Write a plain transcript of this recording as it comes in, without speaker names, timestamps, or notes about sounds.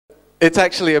It's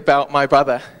actually about my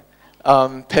brother,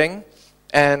 Ping,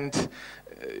 and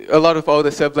a lot of older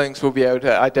siblings will be able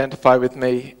to identify with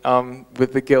me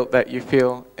with the guilt that you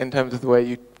feel in terms of the way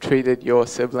you treated your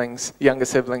siblings, younger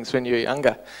siblings, when you were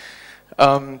younger.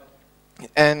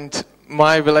 And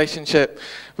my relationship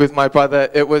with my brother,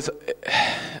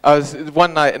 I was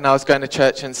one night and I was going to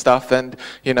church and stuff, and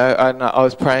I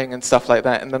was praying and stuff like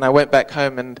that, and then I went back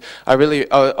home and I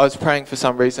was praying for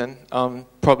some reason.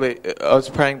 Probably I was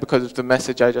praying because of the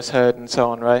message I just heard and so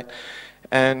on, right?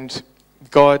 And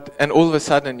all of a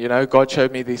sudden, God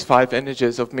showed me these 5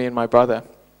 images of me and my brother,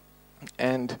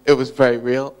 and it was very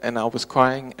real, and I was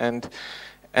crying, and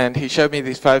he showed me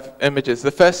these 5 images. The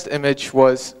first image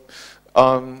was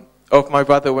of my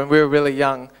brother when we were really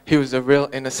young. He was a real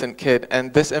innocent kid,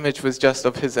 and this image was just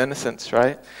of his innocence,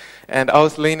 right? And I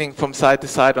was leaning from side to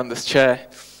side on this chair,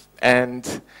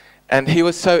 and he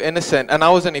was so innocent, and I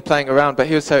was only playing around, but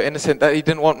he was so innocent that he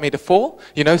didn't want me to fall,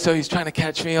 so he's trying to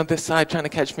catch me on this side, trying to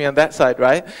catch me on that side,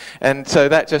 right? And so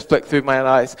that just flicked through my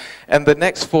eyes. And the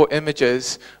next 4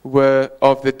 images were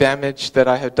of the damage that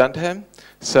I had done to him,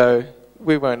 so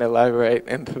we won't elaborate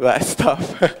into that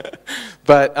stuff.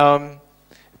 But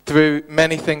through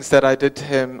many things that I did to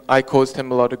him, I caused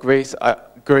him a lot of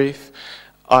grief.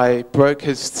 I broke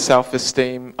his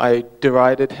self-esteem. I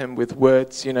derided him with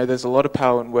words. There's a lot of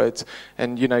power in words.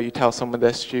 And, you tell someone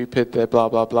they're stupid, they're blah,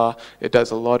 blah, blah. It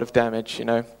does a lot of damage,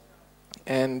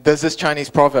 And there's this Chinese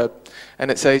proverb,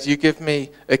 and it says, you give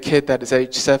me a kid that is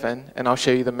age 7, and I'll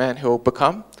show you the man who will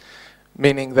become.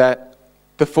 Meaning that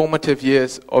the formative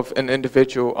years of an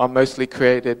individual are mostly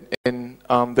created in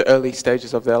the early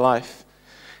stages of their life.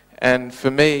 And for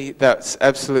me, that's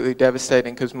absolutely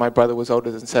devastating because my brother was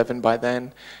older than 7 by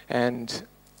then. And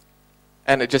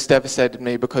it just devastated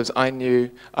me because I knew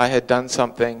I had done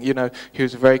something. He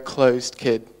was a very closed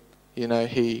kid.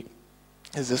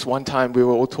 There's this one time we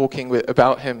were all talking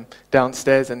about him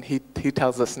downstairs, and he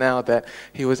tells us now that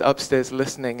he was upstairs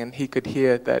listening and he could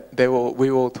hear that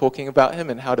we were all talking about him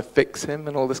and how to fix him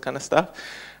and all this kind of stuff.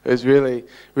 It was really,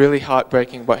 really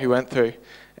heartbreaking what he went through.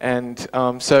 And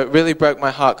so it really broke my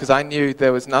heart because I knew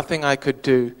there was nothing I could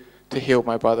do to heal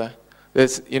my brother.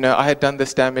 I had done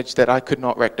this damage that I could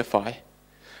not rectify.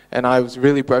 And I was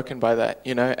really broken by that,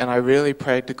 and I really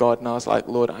prayed to God, and I was like,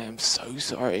 Lord, I am so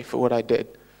sorry for what I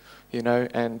did, and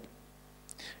I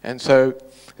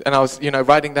was,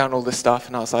 writing down all this stuff,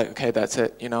 and I was like, okay, that's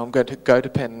it, I'm going to go to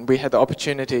Penn. We had the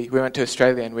opportunity, we went to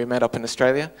Australia, and we met up in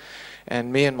Australia,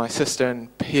 and me and my sister and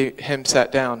him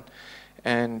sat down,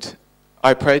 and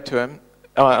I prayed to him.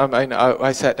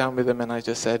 I sat down with him and I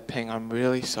just said, Ping, I'm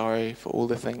really sorry for all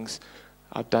the things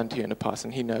I've done to you in the past.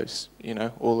 And he knows,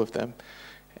 all of them.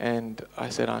 And I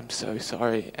said, I'm so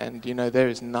sorry. And, there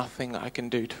is nothing I can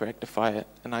do to rectify it.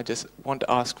 And I just want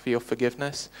to ask for your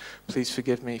forgiveness. Please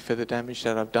forgive me for the damage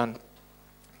that I've done.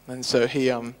 And so he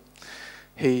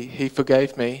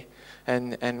forgave me.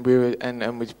 And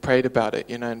we prayed about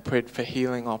it, and prayed for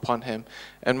healing upon him.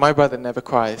 And my brother never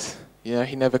cries.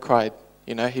 He never cried.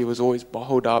 He was always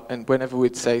bottled up, and whenever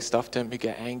we'd say stuff to him, he'd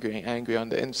get angry on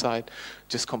the inside,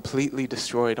 just completely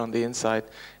destroyed on the inside.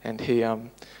 And he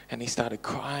started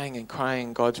crying and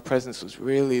crying. God's presence was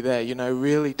really there,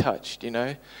 really touched,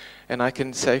 And I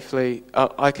can say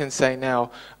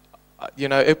now,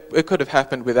 it could have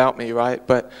happened without me, right?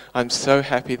 But I'm so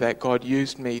happy that God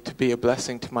used me to be a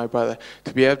blessing to my brother,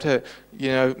 to be able to,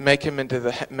 make him into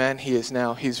the man he is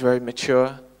now. He's very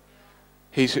mature.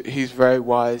 He's very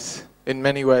wise. In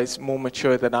many ways, more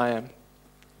mature than I am.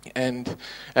 And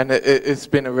it's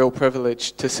been a real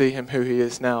privilege to see him who he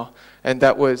is now. And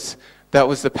that was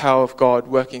the power of God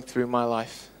working through my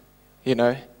life, in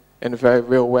a very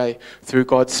real way. Through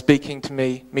God speaking to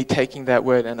me taking that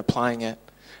word and applying it.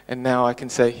 And now I can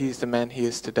say he's the man he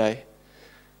is today.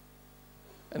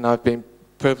 And I've been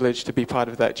privileged to be part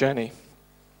of that journey.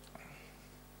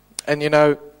 And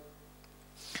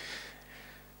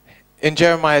in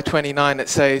Jeremiah 29 it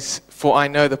says, for I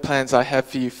know the plans I have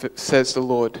for you, says the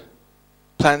Lord.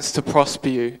 Plans to prosper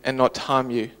you and not to harm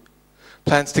you.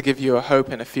 Plans to give you a hope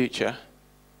and a future.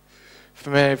 For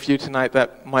many of you tonight,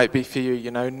 that might be for you.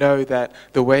 Know that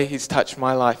the way he's touched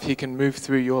my life, he can move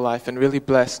through your life and really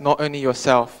bless not only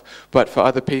yourself, but for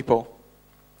other people.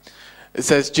 It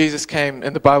says Jesus came,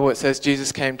 in the Bible it says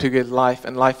Jesus came to give life,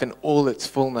 and life in all its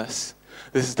fullness.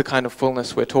 This is the kind of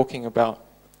fullness we're talking about.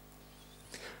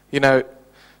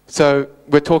 So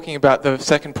we're talking about the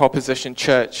second proposition,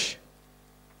 church.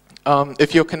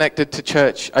 If you're connected to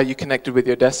church, are you connected with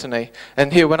your destiny?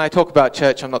 And here, when I talk about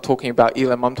church, I'm not talking about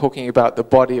Elim. I'm talking about the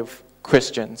body of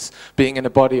Christians, being in a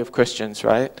body of Christians,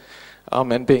 right?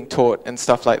 And being taught and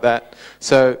stuff like that.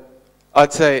 So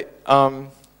I'd say, to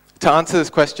answer this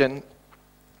question,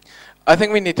 I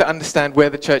think we need to understand where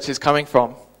the church is coming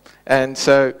from. And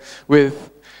so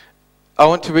I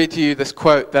want to read to you this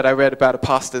quote that I read about a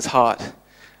pastor's heart.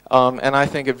 And I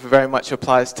think it very much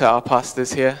applies to our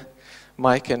pastors here,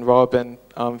 Mike and Rob and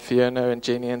Fiona and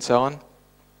Jeannie and so on.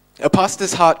 A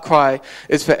pastor's heart cry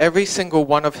is for every single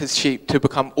one of his sheep to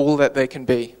become all that they can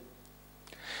be.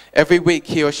 Every week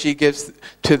he or she gives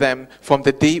to them from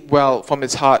the deep well from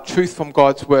his heart truth from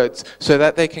God's words so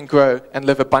that they can grow and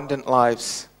live abundant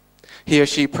lives. He or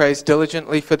she prays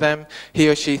diligently for them. He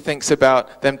or she thinks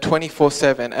about them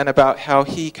 24/7 and about how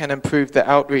he can improve the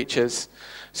outreaches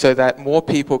so that more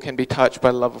people can be touched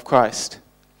by the love of Christ.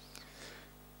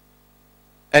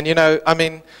 And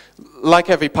like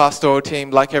every pastoral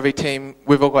team, like every team,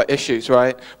 we've all got issues,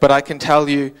 right? But I can tell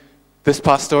you, this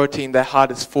pastoral team, their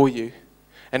heart is for you.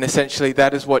 And essentially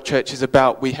that is what church is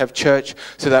about. We have church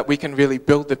so that we can really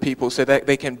build the people so that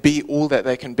they can be all that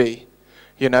they can be.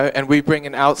 And we bring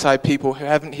in outside people who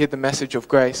haven't heard the message of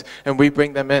grace, and we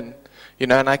bring them in.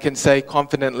 And I can say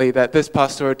confidently that this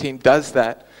pastoral team does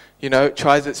that. It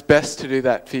tries its best to do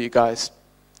that for you guys.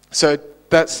 So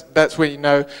that's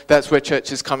where that's where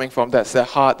church is coming from. That's their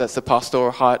heart. That's the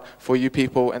pastoral heart for you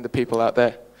people and the people out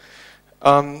there.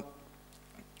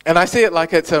 And I see it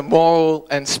like it's a moral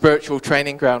and spiritual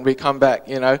training ground. We come back,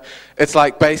 It's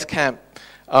like base camp.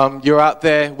 You're out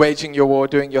there waging your war,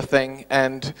 doing your thing,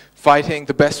 and fighting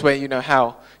the best way you know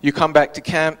how. You come back to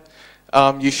camp,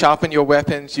 you sharpen your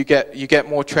weapons, you get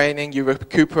more training, you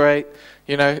recuperate.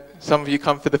 Some of you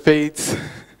come for the feeds,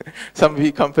 some of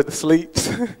you come for the sleeps.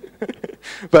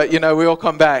 But, we all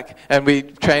come back and we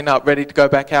train up, ready to go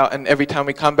back out. And every time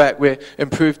we come back, we're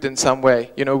improved in some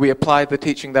way. We apply the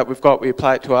teaching that we've got, we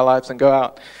apply it to our lives and go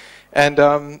out.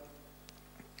 And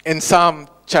in Psalm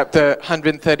chapter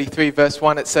 133, verse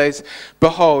 1, it says,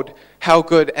 "Behold, how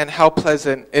good and how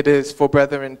pleasant it is for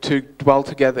brethren to dwell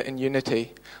together in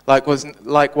unity." Like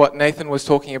what Nathan was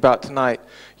talking about tonight.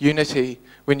 Unity,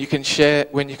 when you can share,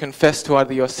 when you confess to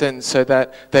other your sins so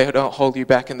that they don't hold you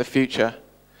back in the future.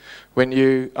 When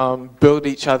you build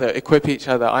each other, equip each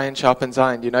other, iron sharpens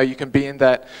iron. You can be in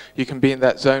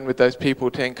that zone with those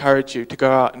people to encourage you to go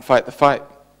out and fight the fight.